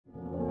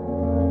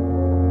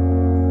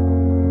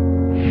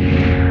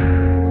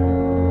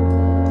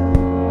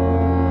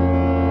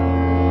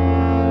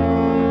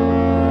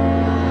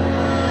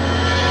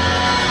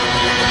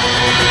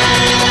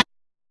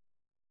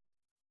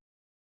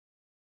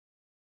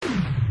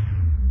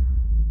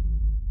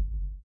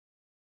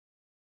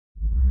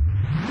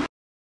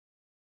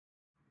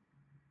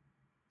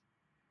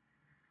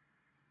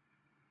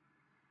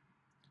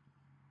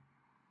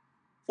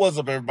What's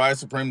up, everybody?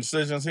 Supreme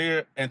Decisions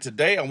here, and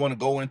today I want to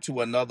go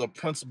into another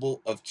principle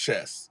of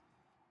chess.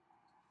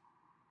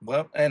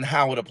 Well, and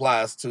how it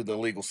applies to the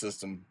legal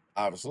system,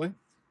 obviously.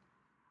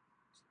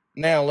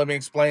 Now, let me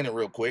explain it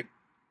real quick.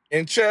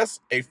 In chess,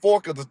 a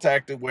fork is a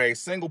tactic where a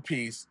single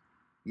piece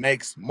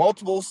makes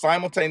multiple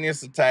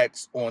simultaneous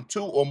attacks on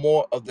two or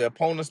more of the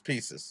opponent's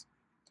pieces.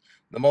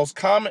 The most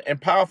common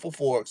and powerful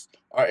forks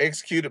are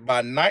executed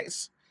by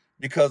knights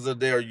because of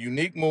their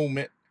unique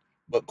movement,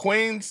 but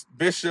queens,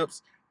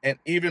 bishops, and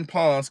even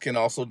pawns can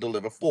also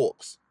deliver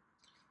forks.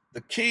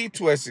 The key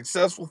to a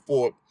successful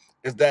fork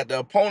is that the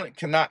opponent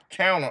cannot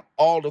counter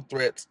all the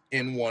threats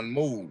in one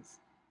move,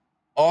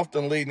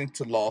 often leading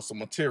to loss of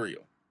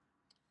material.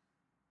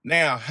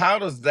 Now, how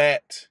does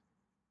that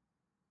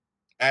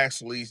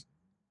actually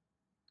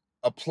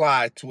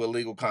apply to a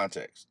legal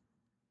context?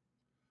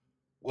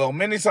 Well,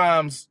 many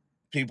times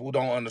people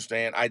don't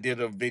understand. I did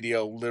a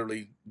video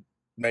literally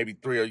maybe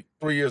 3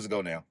 years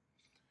ago now,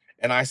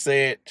 and I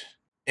said,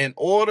 in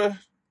order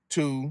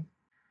to,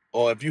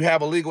 or if you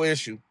have a legal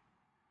issue,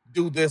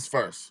 do this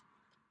first.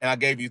 And I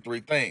gave you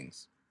three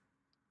things.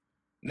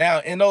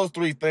 Now, in those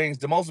three things,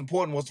 the most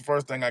important was the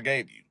first thing I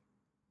gave you.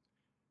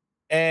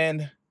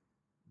 And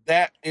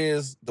that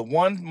is the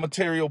one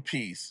material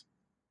piece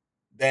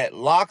that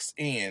locks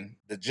in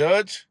the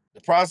judge, the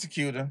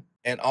prosecutor,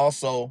 and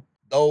also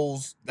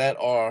those that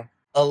are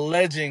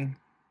alleging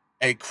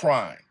a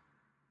crime.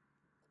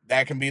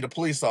 That can be the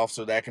police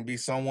officer. That can be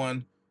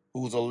someone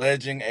who's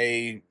alleging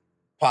a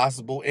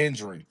possible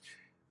injury.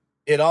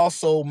 It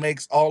also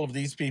makes all of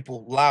these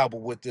people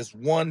liable with this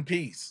one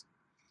piece.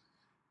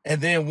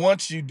 And then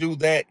once you do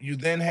that, you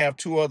then have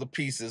two other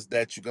pieces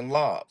that you can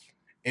lob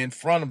in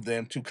front of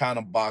them to kind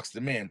of box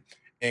them in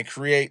and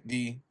create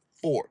the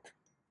fork.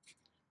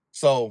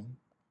 So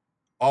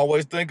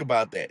always think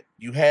about that.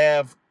 You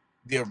have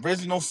the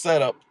original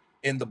setup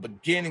in the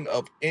beginning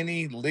of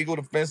any legal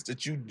defense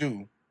that you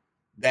do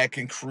that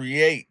can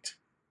create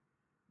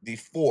the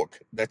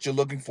fork that you're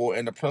looking for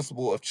in the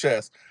principle of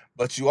chess.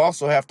 But you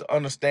also have to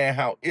understand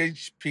how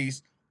each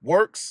piece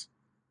works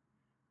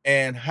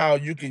and how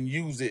you can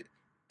use it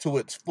to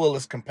its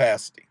fullest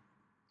capacity.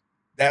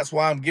 That's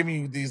why I'm giving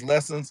you these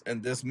lessons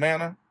in this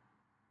manner.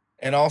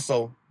 And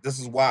also, this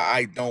is why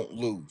I don't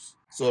lose.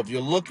 So if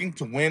you're looking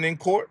to win in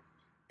court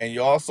and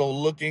you're also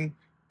looking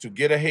to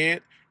get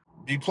ahead,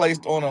 be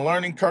placed on a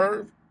learning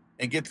curve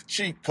and get the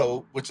cheat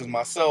code, which is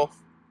myself,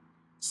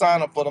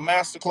 sign up for the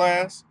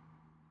masterclass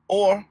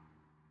or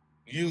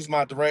use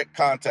my direct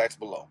contacts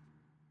below.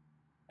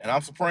 And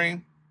I'm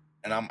Supreme,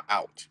 and I'm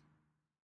out.